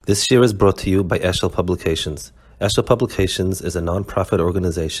This year is brought to you by Eshel Publications. Eshel Publications is a non-profit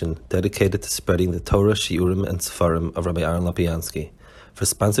organization dedicated to spreading the Torah, Shiurim, and Sefarim of Rabbi Aaron Lapiansky. For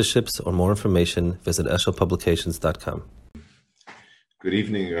sponsorships or more information, visit eshelpublications.com. Good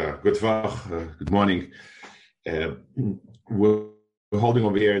evening, good vach, good morning. We're holding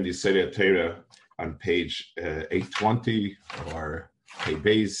over here in the Yesodei HaTorah on page 820 or page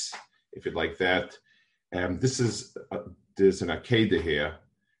base, if you'd like that. There's an Akeda here.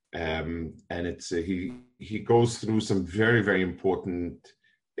 And it's he goes through some very, very important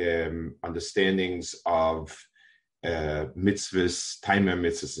understandings of mitzvahs, time and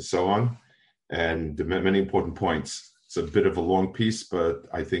mitzvahs, and so on, and many important points. It's a bit of a long piece, but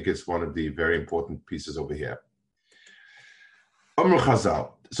I think it's one of the very important pieces over here. Amr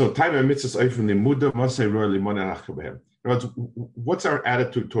Chazal. So time and mitzvahs oifim limuda masay roy limon achkabehem. What's our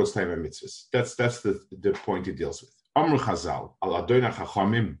attitude towards time and mitzvahs? That's the point he deals with. Amr Chazal al Adonai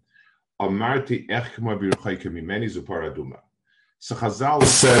Chachamim Amarti Echma Biruchayke Mimeni Zuparaduma. So Chazal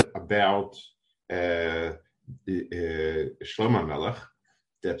said about Shlomo Melech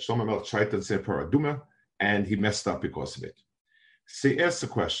that Shlomo Melech tried to say Paraduma and he messed up because of it. So he asked the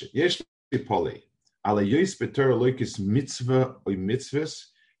question: Yesh Poli ala Yos Betor Loikis Mitzvah or Mitzvahs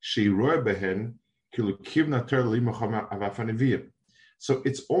Sheiroy Behen Kilukivna Ter Limachama Avafaneviyim. So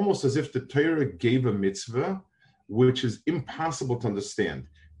it's almost as if the Torah gave a mitzvah which is impossible to understand.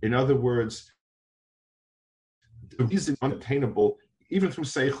 In other words, the reason unattainable, even through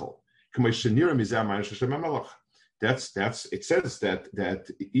Seichel. That's it says that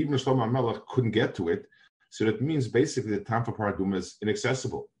even Shlomo Melech couldn't get to it, so that means basically the time for Paraduma is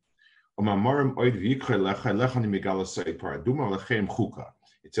inaccessible. It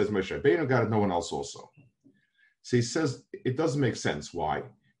says Moshe Rabbeinu got it, no one else also. So he says it doesn't make sense. Why?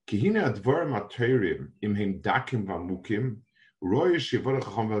 Because it's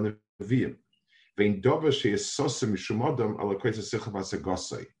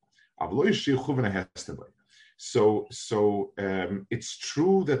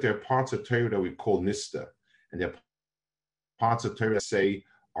true that there are parts of Torah that we call Nista, and there are parts of Torah that say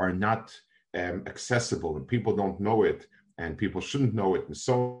are not accessible, and people don't know it, and people shouldn't know it, and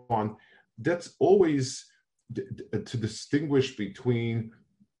so on. That's always to distinguish between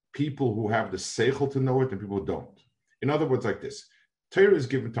people who have the seichel to know it and people who don't. In other words, like this, Torah is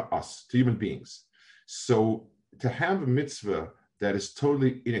given to us, to human beings. So to have a mitzvah that is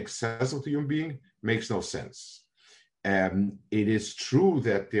totally inaccessible to human being makes no sense. It is true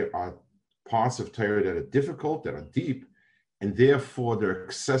that there are parts of Torah that are difficult, that are deep, and therefore they're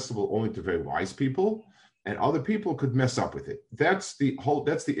accessible only to very wise people, and other people could mess up with it. That's the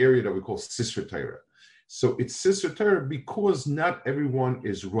area that we call Sisra Torah. So it's Sisra Torah because not everyone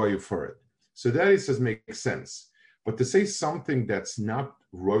is roy for it. So that he says makes sense. But to say something that's not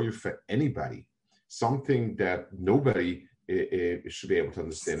roy for anybody, something that nobody should be able to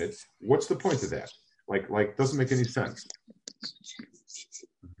understand it, what's the point of that? Like doesn't make any sense.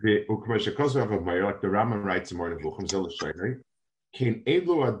 Like the Rama writes in Morning Vuchim Zelashaynei, Kein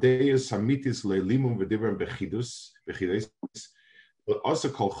Elu Adeyus Hamitis Leilimum V'Divram Bechidus, but also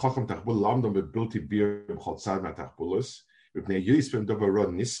called Chacham Tachbul Lamdom Bebilti Bir B'Chol Tzad MaTachbulus V'Pnei Yisvim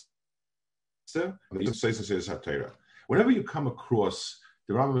Dovaron Nista. Whenever you come across,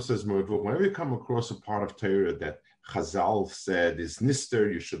 the Rambam says, whenever you come across a part of Torah that Chazal said is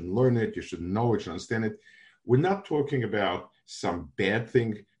Nister, you shouldn't learn it, you shouldn't know it, you should understand it. We're not talking about some bad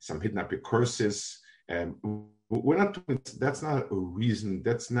thing, some hidden curses. We're not talking, that's not a reason,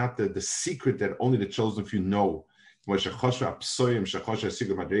 that's not the secret that only the chosen few know. Like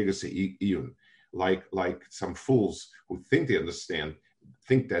some fools who think they understand,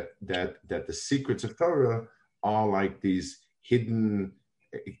 think that the secrets of Torah are like these hidden,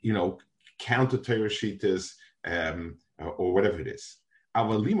 counter Torah shitas, or whatever it is. So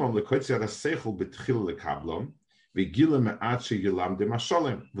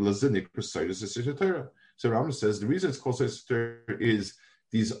Rambam says the reason it's called Seichel Torah is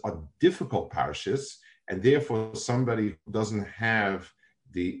these are difficult parashas, and therefore somebody who doesn't have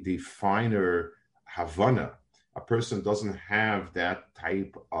the finer Havana, a person doesn't have that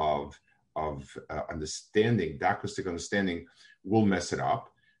type of understanding, diachristic understanding, will mess it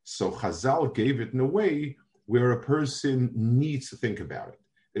up. So Chazal gave it in a way where a person needs to think about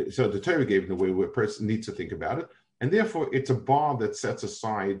it. So the Torah gave it in a way where a person needs to think about it, and therefore it's a bar that sets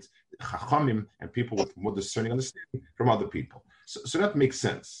aside Chachamim and people with more discerning understanding from other people. So that makes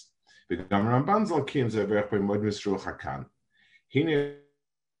sense. So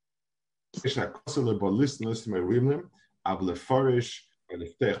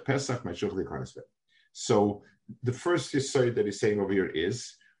the first Yesodei that he's saying over here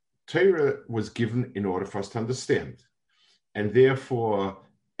is Torah was given in order for us to understand. And therefore,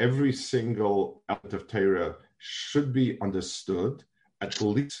 every single element of Torah should be understood, at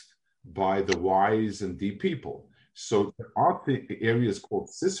least by the wise and deep people. So there are the areas called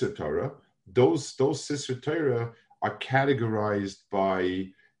Sisra Torah. Those Sisra Torah are categorized by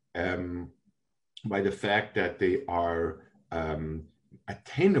the fact that they are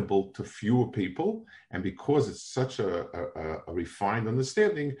attainable to fewer people, and because it's such a refined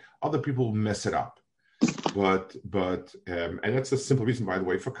understanding, other people will mess it up. But and that's a simple reason, by the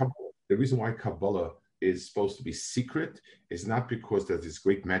way, for Kabbalah. The reason why Kabbalah is supposed to be secret is not because there's these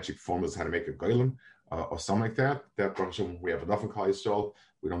great magic formulas how to make a golem or something like that. That we have enough in Klal Yisrael.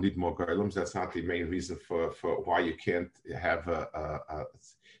 We don't need more golems. That's not the main reason for why you can't have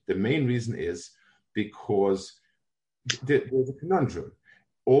the main reason is because there's a conundrum.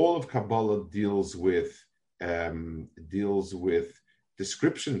 All of Kabbalah deals with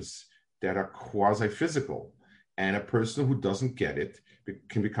descriptions that are quasi-physical, and a person who doesn't get it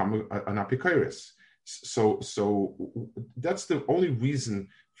can become an apikoros. So that's the only reason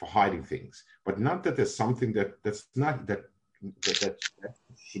for hiding things, but not that there's something that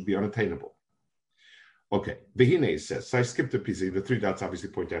should be unattainable. Okay, Vehine says, so I skipped a piece. The three dots obviously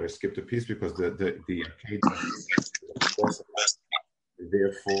point out I skipped a piece because the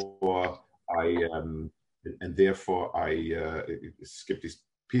therefore I skip these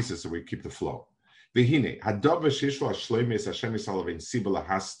pieces so we keep the flow. Vehine hadavar sheshlo hashloime es Hashem yisrael vein sibla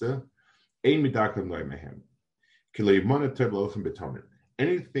hasta ein midakem loy mehem kilo yimon tev lochem betonim.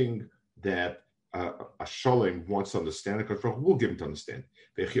 Anything that a sholem wants to understand, because we'll give him to understand.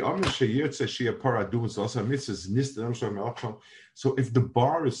 So if the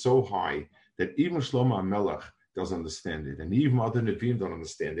bar is so high that even Shlomo HaMelech doesn't understand it, and even other Nevi'im don't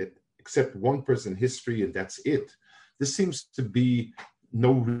understand it, except one person in history, and that's it, there seems to be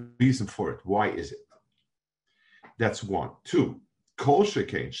no reason for it. Why is it? That's one. Two, Kol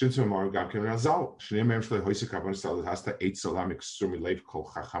shekain shinsu amar gam ken razal shnei mem shlei hoyse kavan stal hasta eight salam extreme lev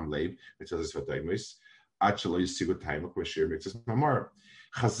kol chacham lev, which is what I miss. Actually, see what time of shir mixes mamar.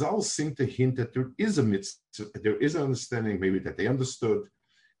 Chazal seem to hint that there is a mitzvah, there is an understanding maybe that they understood,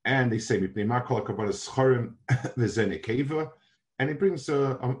 and they say mipnei ma kol kabanas chorim v'zene keva, and it brings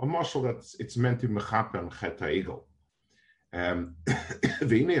a marshal that it's meant to mechaper and chet ha'egel.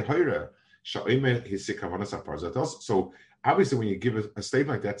 V'inei hoira sha'ime hisik kavanas aparzatos. So obviously, when you give a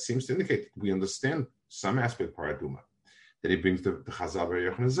statement like that, seems to indicate we understand some aspect of paraduma. That he brings the Chazal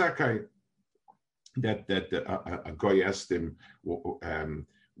Yochanan Zakkai, that a guy asked him,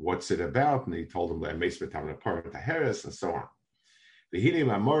 what's it about? And he told him, Taheres, and so on.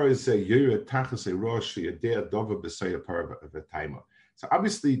 So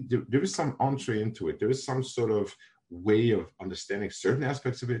obviously, there is some entree into it. There is some sort of way of understanding certain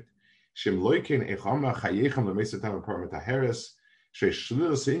aspects of it. By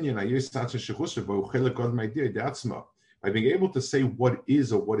being able to say what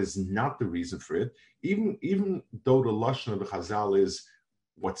is or what is not the reason for it, even though the lashon of the Chazal is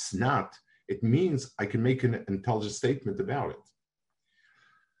what's not, it means I can make an intelligent statement about it.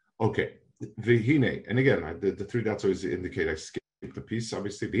 Okay, v'hine, and again, the three dots always indicate I skipped the piece.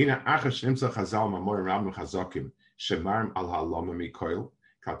 Obviously, v'hine achash nimsa Chazal mamorim rabim chazakim shemarim al halama mikoil.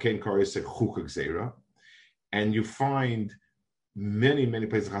 And you find many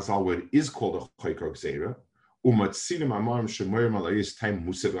places in Chazal where it is called a Chayker Gzeira. And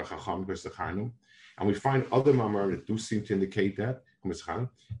we find other mamarim that do seem to indicate that.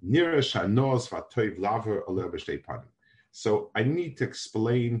 So I need to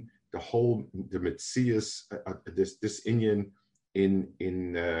explain the Metzias, this Inyan in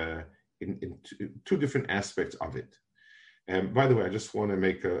two different aspects of it. By the way, I just want to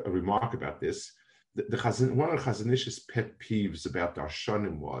make a remark about this. One of the Chazon Ish's pet peeves about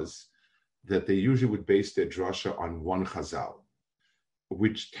Darshanim was that they usually would base their drasha on one Chazal,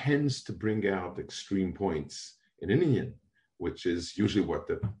 which tends to bring out extreme points in an Inyan, which is usually what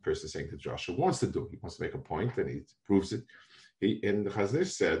the person saying the drasha wants to do. He wants to make a point and he proves it. And the Chazon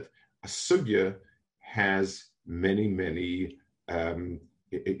Ish said, a sugya has many, no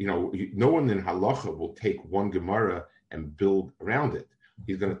one in halacha will take one Gemara and build around it.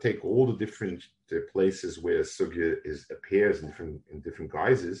 He's going to take all the different places where sugya appears in different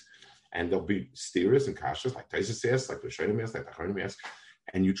guises, and there'll be steers and kashas, like Taisa says, like the Rishonim asks, like the Chachamim asks,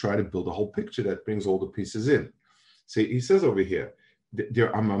 and you try to build a whole picture that brings all the pieces in. So he says over here,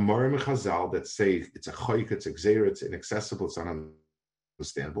 there are Mamorim and Chazal that say it's a choik, it's a gzeira, it's inaccessible, it's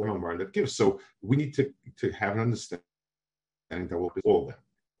ununderstandable. Mamorim that gives. So we need to have an understanding that will be all of them.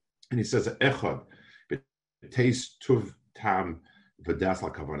 And he says, Echad, taste tuv tam V'das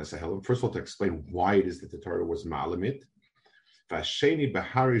al-kavanas hahelem. First of all, to explain why it is that the Torah was ma'alamit. V'asheni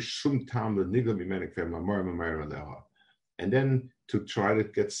behari shum tam l'nigla mimenik ve'mamar mamar aleha. And then to try to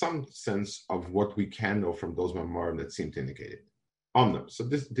get some sense of what we can know from those mamarim that seem to indicate it. So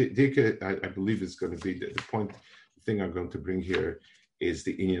this, I believe, is going to be the point. The thing I'm going to bring here is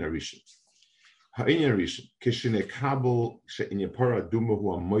the Inyan Arishan. Ha'inyan Arishan kishine kabel she'inyan para duma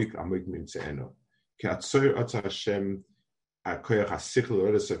hu amoik mimtzeeno ke'atzoyer atza Hashem akoyach hasichel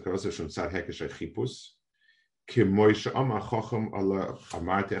oredes hakoros shum tzad hekesh ha'chipus ke'moy she'am ha'chochem ala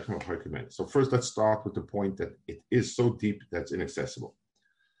amarti echem ha'chokimen. So first, let's start with the point that it is so deep that it's inaccessible.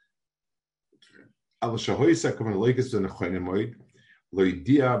 Al shahoysa kavan loikes v'nechoyne moed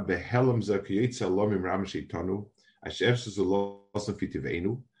loidia behelam ze kiyetza lomim ram sheitanu asher zelo losan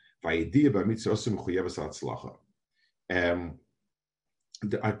fitivenu. The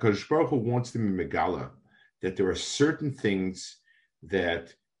HaKadosh Baruch Hu wants them in Megala that there are certain things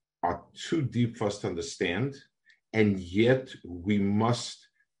that are too deep for us to understand, and yet we must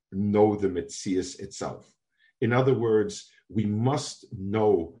know the Metzias itself. In other words, we must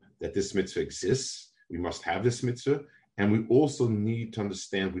know that this mitzvah exists, we must have this mitzvah, and we also need to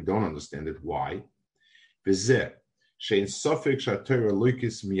understand, we don't understand it, why? Shein sofik HaTorah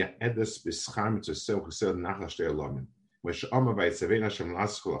loikis miyaedes b'schar mitzvosem chesed nachal shtei elamin. Meshama vayitzavein Hashem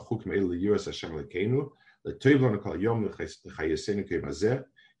laskol achuk me'el liyiras Hashem lekeinu letoiv lanu kol yom l'chayesenu k'mazeh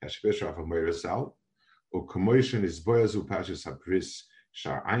hashpesh rav Amoyer Zal u'kamoishen izboyazu pashas habris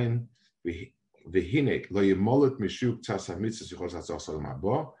shar ayin v'hine lo yimolet mishuk tzas hamitzvos yichos hatzos olam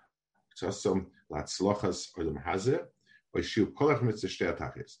haba tzasom latzlochas olam hazeh oishiu kolach mitzvah shtei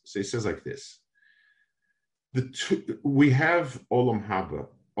atachis. So he says like this. We have Olam Haba.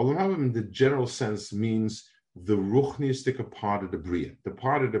 Olam Haba in the general sense means the ruchnistic part of the Bria, the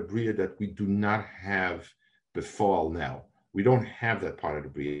part of the Bria that we do not have before now. We don't have that part of the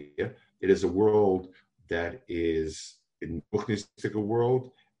Bria. It is a world that is in ruchnistic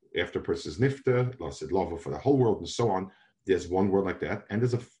world. After a person's nifta, lost lava for the whole world, and so on. There's one world like that, and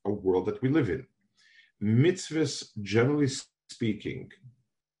there's a world that we live in. Mitzvahs, generally speaking,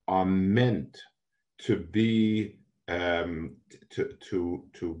 are meant to be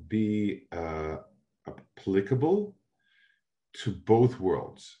applicable to both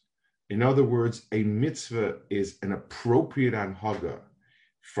worlds. In other words, a mitzvah is an appropriate hanhaga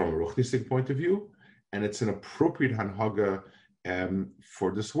from a ruchnistic point of view, and it's an appropriate hanhaga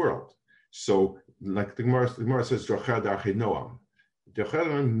for this world. So, like the Gemara says, Drocher Darchei Noam. Drocher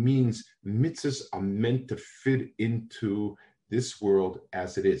Noam means mitzvahs are meant to fit into this world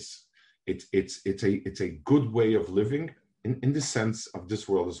as it is. It's a good way of living in the sense of this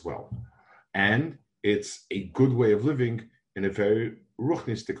world as well, and it's a good way of living in a very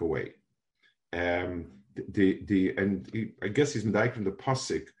ruchnistic way. I guess he's medayik from the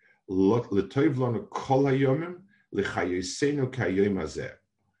pasuk l'toiv lanu kol hayomim l'chayosenu k'hayom hazeh,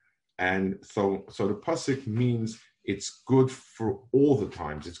 and so the pasuk means it's good for all the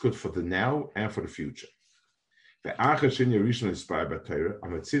times. It's good for the now and for the future. The Achashin Yerushin inspired by Torah,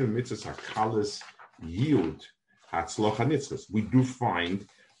 Amatzina mitzvahs hakalas yield hatzlocha nitzvahs. We do find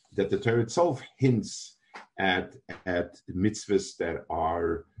that the Torah itself hints at mitzvahs that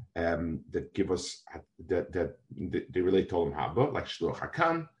are that give us that they relate to Olam Haba, like Shluach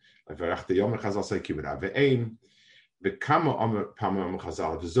Hakan, like V'arachta Yom Chazal say Kibbut Aveim, V'kama Omer Pama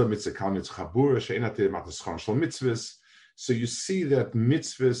Chazal V'zo Mitzvah Kal Mitzvah Chabura She'enate Mataschon Shel Mitzvahs. So you see that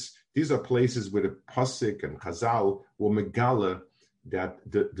mitzvahs. These are places where the Pasuk and Chazal will megala that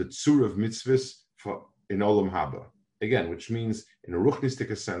the tzur of mitzvahs for in Olam Haba, again, which means in a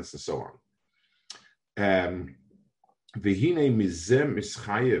ruchnistic sense and so on. V'hine mizem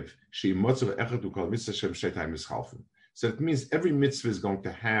mischayev she'imotzav echad ukol mitzvah shem shetay mischalfen. So it means every mitzvah is going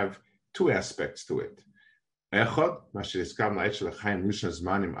to have two aspects to it. Echad, masher iskam la'et shel chaim rishon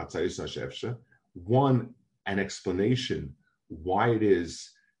zmanim atzayis nashevsha. One, an explanation why it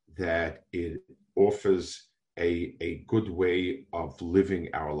is that it offers a good way of living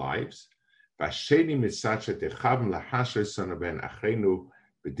our lives. And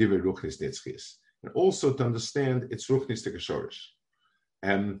also to understand its ruchnistic shorish.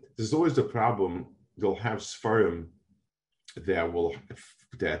 And there's always the problem, they'll have sfarim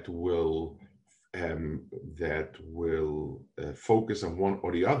that will focus on one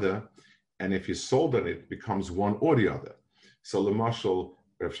or the other, and if you sold on it becomes one or the other. So the Marshal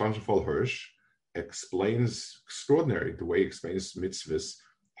Rav Shamshafal Hirsch explains extraordinary the way he explains mitzvahs,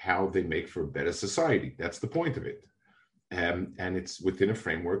 how they make for a better society. That's the point of it. And it's within a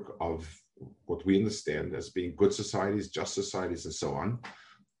framework of what we understand as being good societies, just societies, and so on.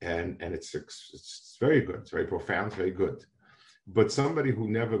 And it's very good. It's very profound, very good. But somebody who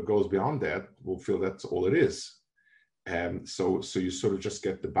never goes beyond that will feel that's all it is. So you sort of just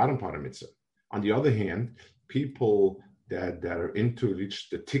get the bottom part of mitzvah. On the other hand, people that are into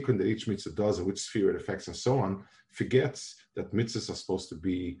the tikkun that each mitzvah does and which sphere it affects and so on, forgets that mitzvahs are supposed to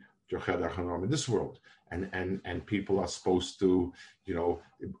be in this world. And people are supposed to,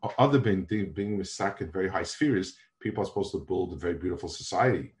 other than being misak in very high spheres, people are supposed to build a very beautiful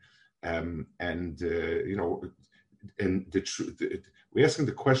society. We're asking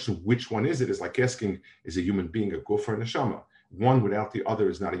the question, which one is it? Is like asking, is a human being a guf or a neshama? One without the other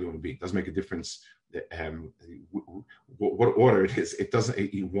is not a human being. It doesn't make a difference what order it is. It doesn't.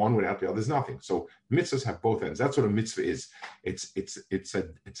 One without the other is nothing. So mitzvahs have both ends. That's what a mitzvah is. It's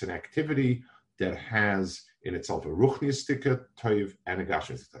an activity that has in itself a ruchnistika toiv and a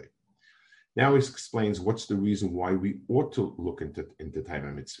gashmistika toiv. Now he explains what's the reason why we ought to look into time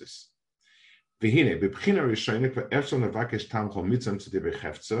and mitzvahs. V'hine, b'bchina rishonik ve'efshel nevakesh tam chol mitzvah to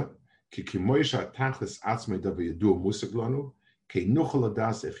debechefza, ki kimoisha tachlis atzmei davi yedu musig lanu, ki nuchol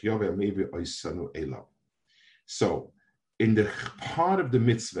adas ech yove amevi oisanu elav. So, in the part of the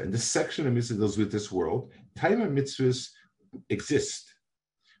mitzvah, in the section of mitzvah that deals with this world, time and mitzvahs exist.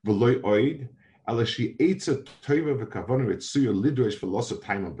 V'loi oid, ala shi eitza toiva v'kavonu etzuya lidroish v'losa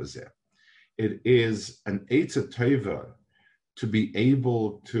time b'zeh. It is an eitza toiva to be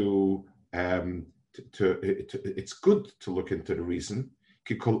able to it's good to look into the reason.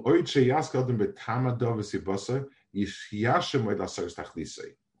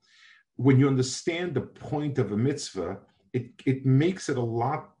 When you understand the point of a mitzvah, it makes it a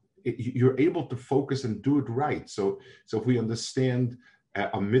lot. You're able to focus and do it right. So if we understand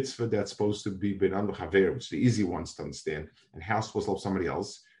a mitzvah that's supposed to be ben anu chaver, which is the easy ones to understand, and how supposed to love somebody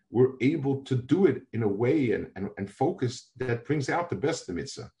else, we're able to do it in a way and focus that brings out the best of the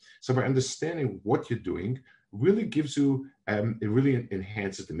mitzvah. So by understanding what you're doing really gives you, it really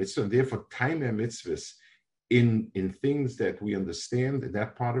enhances the mitzvah, and therefore time and mitzvahs in things that we understand, and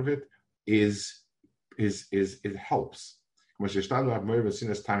that part of it it helps.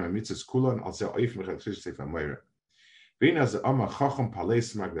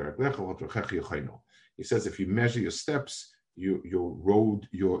 He says if you measure your steps, your road,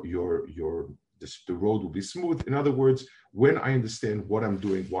 the road will be smooth. In other words, when I understand what I'm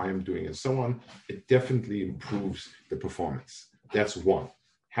doing, why I'm doing, and so on, it definitely improves the performance. That's one.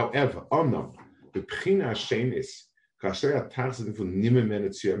 However, when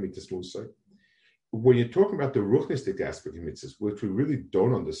you're talking about the ruchnistic aspect of mitzvahs, which we really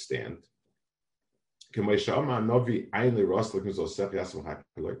don't understand, who etzle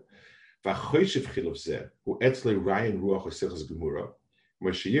Ryan Ruach Osechas Gemura,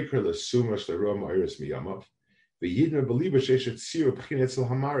 Mashiyikra Lesuma Shlerom Iris Miyamav, the Yidna believer Sheshet Sir Pchin Etzel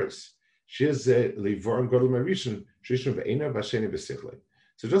Hamaris, Sheze Levorn Godel Marishan, Shishon Ve'ena Vasheni Besichle.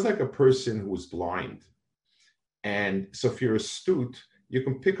 So just like a person who is blind, and so if you're astute, you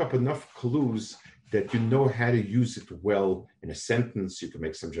can pick up enough clues that you know how to use it well in a sentence. You can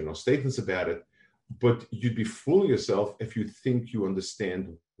make some general statements about it, but you'd be fooling yourself if you think you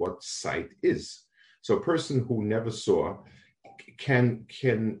understand what sight is. So a person who never saw can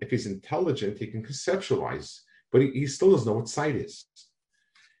if he's intelligent, he can conceptualize, but he still doesn't know what sight is.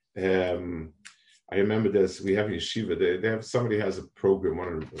 I remember this, we have in yeshiva, they have somebody has a program, one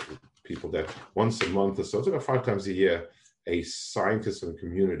of the people that once a month or so, it's about 5 times a year, a scientist from the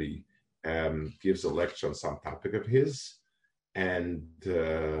community gives a lecture on some topic of his, and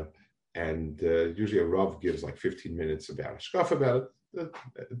usually a Rav gives like 15 minutes about it, shkaf about it.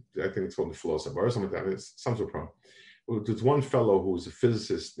 I think it's called the philosopher or something like that. It's some sort of problem. There's one fellow who's a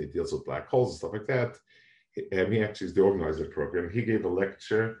physicist, and he deals with black holes and stuff like that. He actually is the organizer of the program. He gave a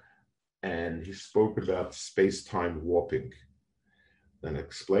lecture, and he spoke about space-time warping, and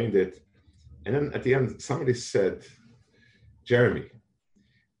explained it. And then at the end, somebody said, Jeremy,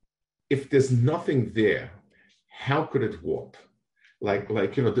 if there's nothing there, how could it warp? Like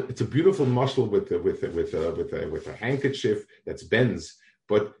it's a beautiful muscle with a handkerchief that's bends,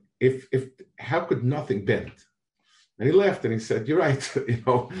 but if how could nothing bend? And he laughed and he said, "You're right.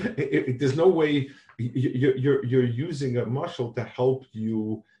 There's no way you're using a muscle to help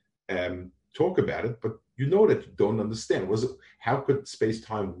you talk about it, but you know that you don't understand. How could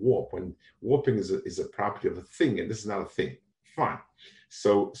space-time warp when warping is a property of a thing and this is not a thing? Fine.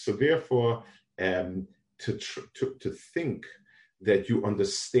 So therefore, to think that you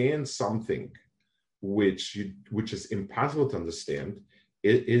understand something which is impossible to understand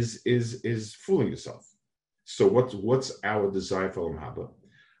is fooling yourself. So what's our desire for Olam Haba?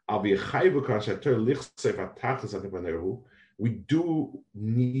 We do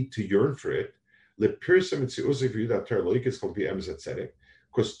need to yearn for it.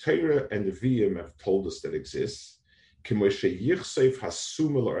 Because Torah and the Vim have told us that exists.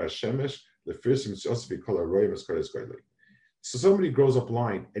 So somebody grows up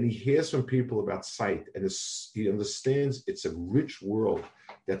blind and he hears from people about sight, and he understands it's a rich world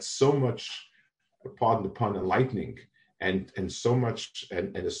that's so much, pardon the pun, enlightening, and so much,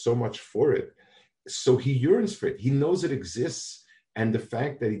 and there's so much for it. So he yearns for it. He knows it exists, and the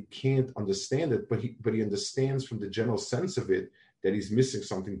fact that he can't understand it, but he understands from the general sense of it that he's missing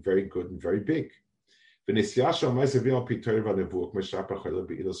something very good and very big. And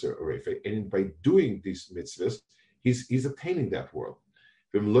by doing these mitzvahs, he's attaining that world.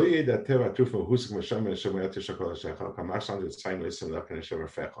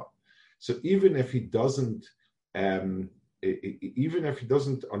 So even if he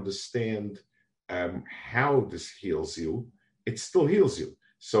doesn't understand how this heals you, it still heals you.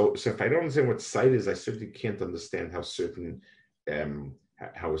 So if I don't understand what sight is, I certainly can't understand how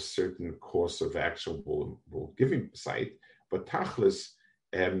a certain course of action will give me sight. But tachlis,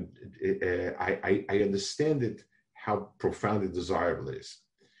 I understand it, how profoundly desirable it is.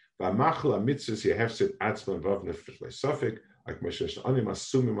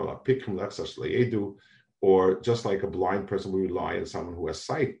 Or just like a blind person, we rely on someone who has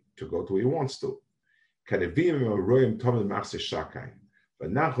sight to go to where he wants to.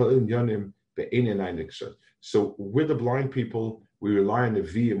 So with the blind people, we rely on the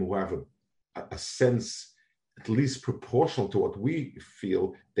Vim who have a sense, at least proportional to what we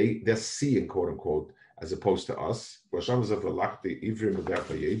feel they're seeing, quote unquote, as opposed to us.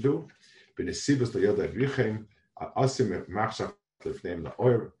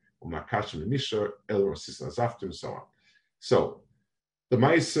 So the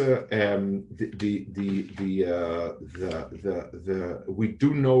Maisa, we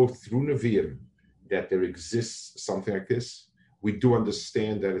do know through Nevi'im that there exists something like this. We do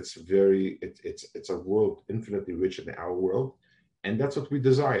understand that it's a world infinitely richer than our world, and that's what we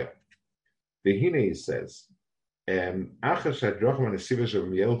desire. The Hine says,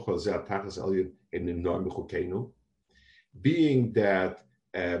 being that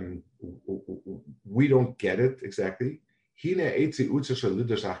we don't get it exactly. In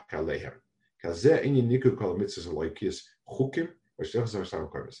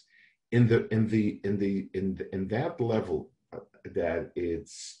that level, that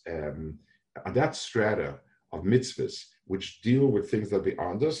it's on that strata of mitzvahs which deal with things that are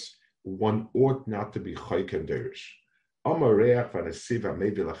beyond us, one ought not to be chayk and derish.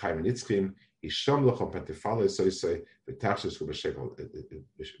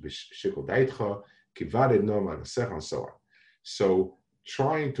 So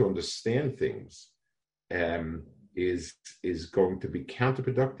trying to understand things is going to be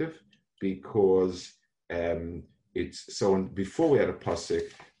counterproductive, because it's so. Before we had a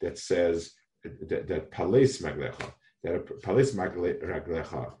pasuk that says that pales maglecha,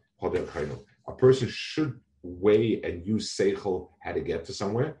 a person should weigh and use seichel how to get to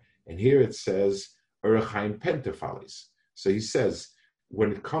somewhere, and here it says Erechaim Pentephalis. So he says,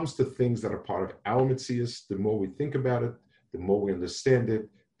 when it comes to things that are part of our mitzias, the more we think about it, the more we understand it,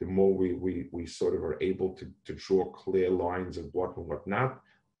 the more we sort of are able to draw clear lines of what and what not,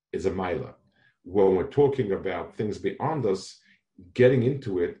 is a maila. When we're talking about things beyond us, getting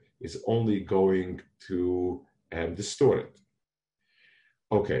into it is only going to distort it.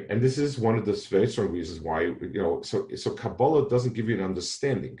 Okay, and this is one of the very strong reasons why, so Kabbalah doesn't give you an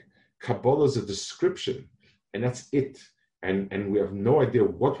understanding. Kabbalah is a description, and that's it. And we have no idea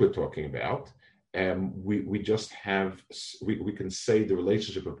what we're talking about. We just have, we can say the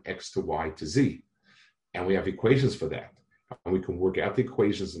relationship of X to Y to Z, and we have equations for that. And we can work out the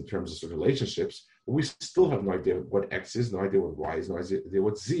equations in terms of relationships, but we still have no idea what X is, no idea what Y is, no idea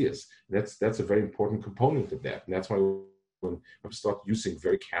what Z is. And that's a very important component of that. And that's why when we start using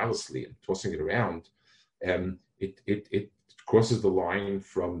very callously and tossing it around, it crosses the line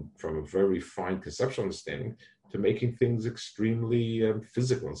from a very fine conceptual understanding to making things extremely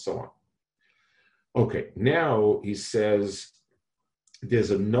physical and so on. Okay, now he says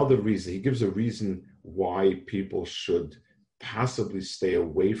there's another reason. He gives a reason why people should possibly stay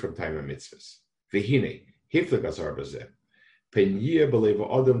away from time and mitzvahs. V'hine, hiflik azar bazeh, pen yeh b'leva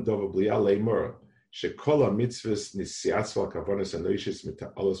adam dova b'liya leimur, shekola mitzvahs nisyatzva kavanas anoishis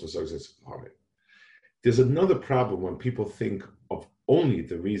mita'alos v'zogzes v'hamid. There's another problem when people think of only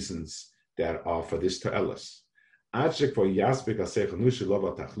the reasons that are for this ta'elas.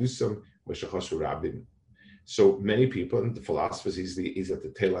 So many people, and the philosophers, he's at the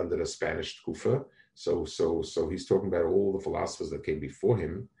tail end of the Spanish Kufa. So he's talking about all the philosophers that came before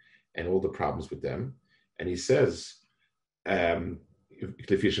him. and all the problems with them. And he says,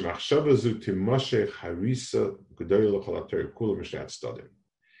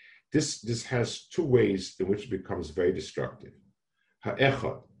 this has two ways in which it becomes very destructive.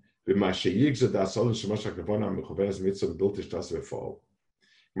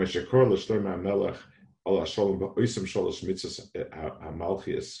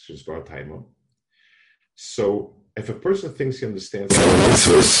 So if a person thinks he understands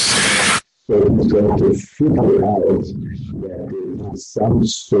so he's going to figure out that there is some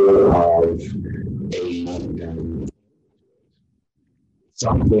sort of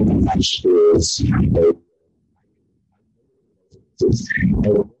something which is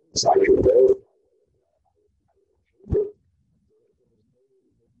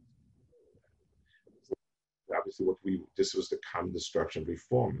obviously this was the common destruction of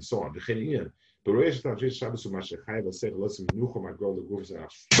reform and so on. The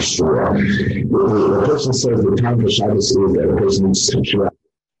person says the time for Shabbos is that a person's sexuality.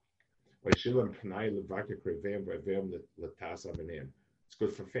 It's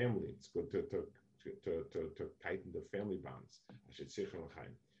good for family. It's good to tighten the family bonds.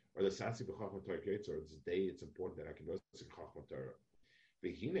 Or the Satsi b'chachma Torah or it's a day. It's important that I can go to chachma Torah.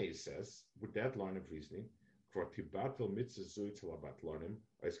 V'hinei says with that line of reasoning, for tibatel mitzvah zui telabat lonim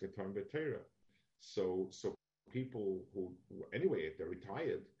is ketam b'Torah. So people who anyway, if they're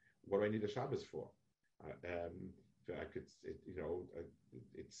retired, what do I need a Shabbos for? I could,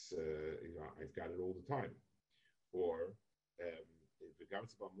 it's I've got it all the time. Or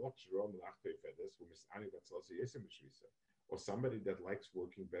or somebody that likes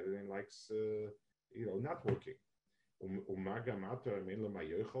working better than likes not working. And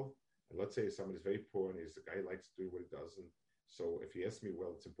let's say somebody's very poor and the guy likes to do what he does, and so if he asks me,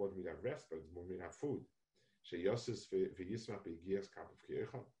 well, it's important for me to have rest, but it's more for me to have food. The says,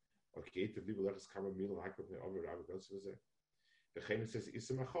 if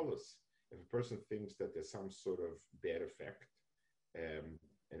a person thinks that there's some sort of bad effect, and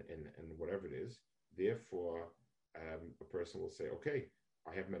whatever it is, therefore a person will say, okay,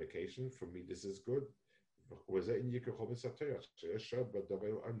 I have medication, for me this is good.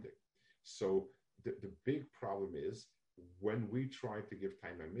 So the big problem is when we try to give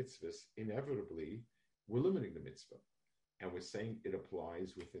time and mitzvahs, inevitably we're limiting the mitzvah, and we're saying it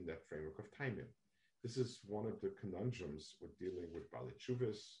applies within that framework of timing. This is one of the conundrums with dealing with Bali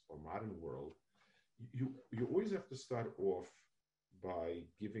Chuvas or modern world. You always have to start off by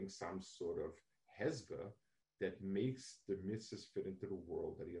giving some sort of hezbah that makes the mitzvahs fit into the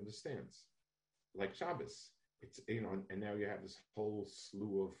world that he understands. Like Shabbos, it's and now you have this whole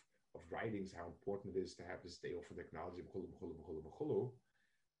slew of writings how important it is to have this day off for technology.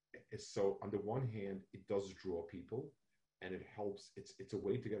 So on the one hand, it does draw people, and it helps. It's a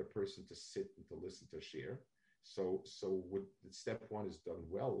way to get a person to sit and to listen to share. So with step one is done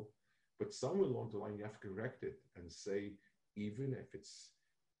well, but somewhere along the line you have to correct it and say, even if it's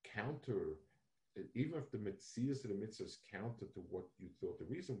counter, even if the mitzvahs of the mitzvah is counter to what you thought the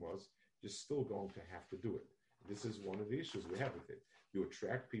reason was, you're still going to have to do it. This is one of the issues we have with it. You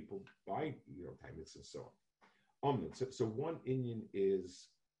attract people by time mitzvahs and so on. So one inyan is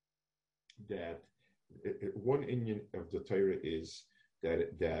that one inyan of the Torah is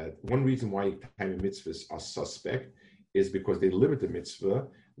that one reason why time mitzvahs are suspect is because they limit the mitzvah,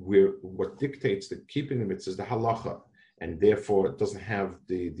 where what dictates the keeping the mitzvah is the halacha, and therefore it doesn't have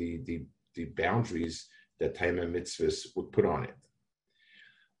the boundaries that time mitzvahs would put on it.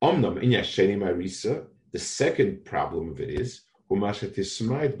 Omnam in Yasheni Marisa, the second problem of it is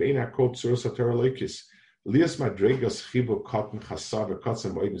Lias Madregas Chibo Cotton Hasav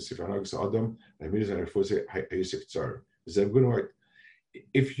Katzam Oidus Sifanagas Adam, and Hayusik Tsar. Is that good word?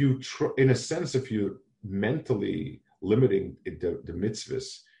 If you in a sense, if you're mentally limiting the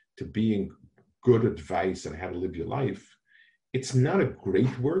mitzvahs to being good advice on how to live your life, it's not a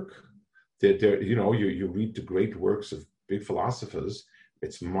great work. You read the great works of big philosophers.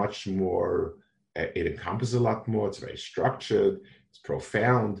 It's much more. It encompasses a lot more. It's very structured. It's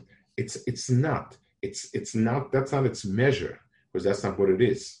profound. It's not. It's not. That's not its measure, because that's not what it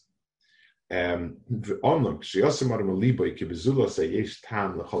is. But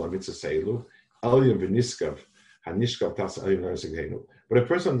a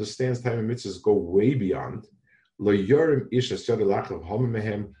person understands time and mitzvahs go way beyond.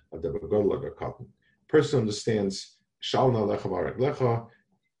 Person understands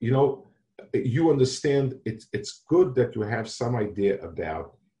you understand it's good that you have some idea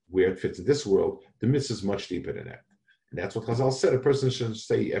about where it fits in this world. The mitzvah is much deeper than that. And that's what Chazal said. A person should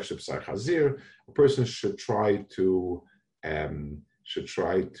say Efsheb Sar Chazir. A person should try to should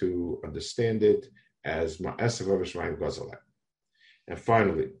try to understand it as Ma'asav Shemaim Gazaleh. And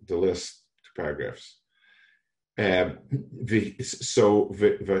finally, the last two paragraphs. So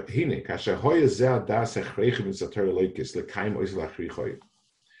v'hine kasher hoya zeh das echreichim in zatar leikis lekaim oiz lachrichoy.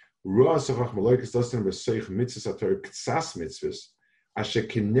 Ruah sachach maloikis dastem besoich mitzvahs atar ktsas mitzvahs asher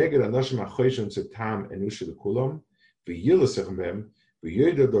kineged anashim achoyshim tzetam enusha lekulam v'yilasech mem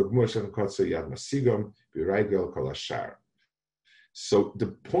v'yoda dogmur shem kotze yad masigam v'raygel kol hashar. So the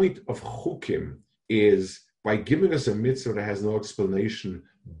point of chukim is by giving us a mitzvah that has no explanation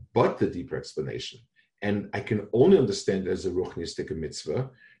but the deeper explanation, and I can only understand it as a ruchnistic mitzvah,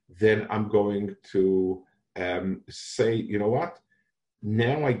 then I'm going to say, you know what?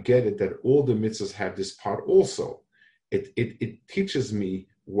 Now I get it that all the mitzvahs have this part also. It teaches me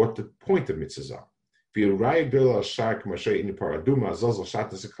what the point of mitzvahs are. And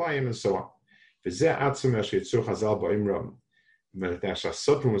so on.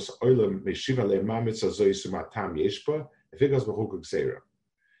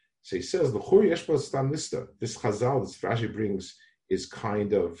 So he says the Chur Yeshba Stam Nista. This Chazal, this Rashi brings, is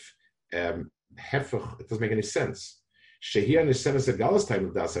kind of hefech. It doesn't make any sense. Shehia Nisenes Egalas time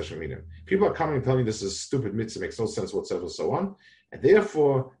of Das Hasheminim. People are coming and telling me this is a stupid mitzvah, makes no sense whatsoever, so on, and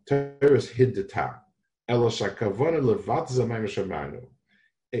therefore Torah hid the tam. Eloshakavona levat zamayim shamanu.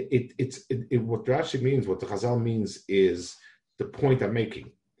 What Rashi means, what the Chazal means, is the point I'm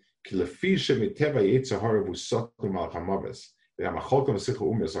making. Because the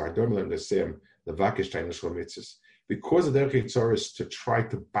Derech Yitzhar is to try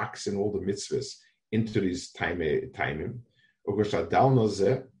to box in all the mitzvahs into these timing.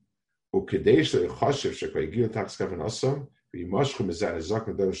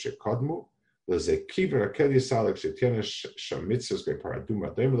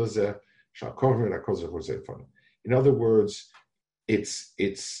 In other words, it's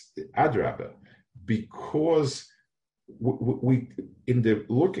adrabah, because we in the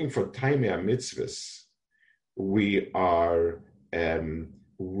looking for taimei mitzvahs, we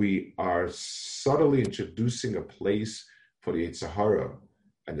are subtly introducing a place for the Yitzhahara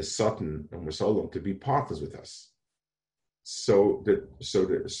and the Satan and Musolom to be partners with us. So the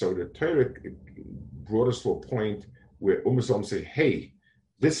Torah brought us to a point where Musolom say, "Hey,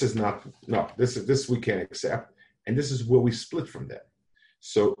 this we can't accept," and this is where we split from them.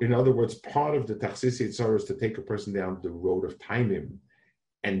 So, in other words, part of the Tachsis Yitzhar is to take a person down the road of Taimim,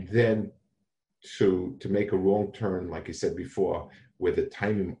 and then to make a wrong turn, like he said before, where the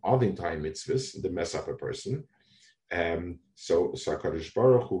Taimim are the time mitzvahs, the mess up a person. So HaKadosh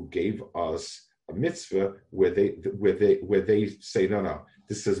Baruch Hu gave us a mitzvah where they say, no,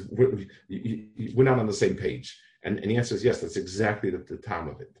 this is we're not on the same page, and the answer is yes. That's exactly the time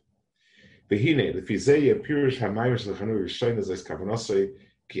of it. V'hine lefizei pirush hamayim shlechanu yishayin azais kavanosei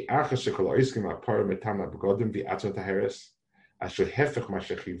ki achas shekol oiskim apar metama begodim v'atzon taheres asher hefech ma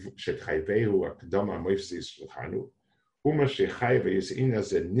shechayvehu akdama moifzis shlechanu uma shechayve yisina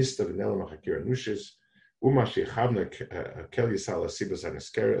ze nista v'nela machakir anushis uma shechavna kel yisal asibas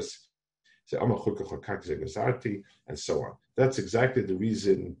aneskeres ze ama chukach hakak ze gazarti, and so on. That's exactly the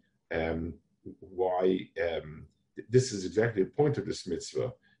reason why this is exactly the point of this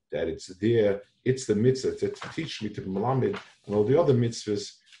mitzvah, that it's there, it's the mitzvah to teach me to Malamed and all the other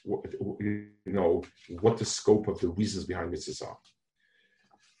mitzvahs, what the scope of the reasons behind mitzvahs are.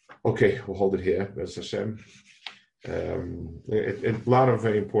 Okay, we'll hold it here, Bez Hashem. A lot of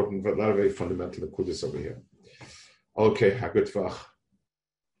very important, but a lot of very fundamental kudus over here. Okay, a good vach.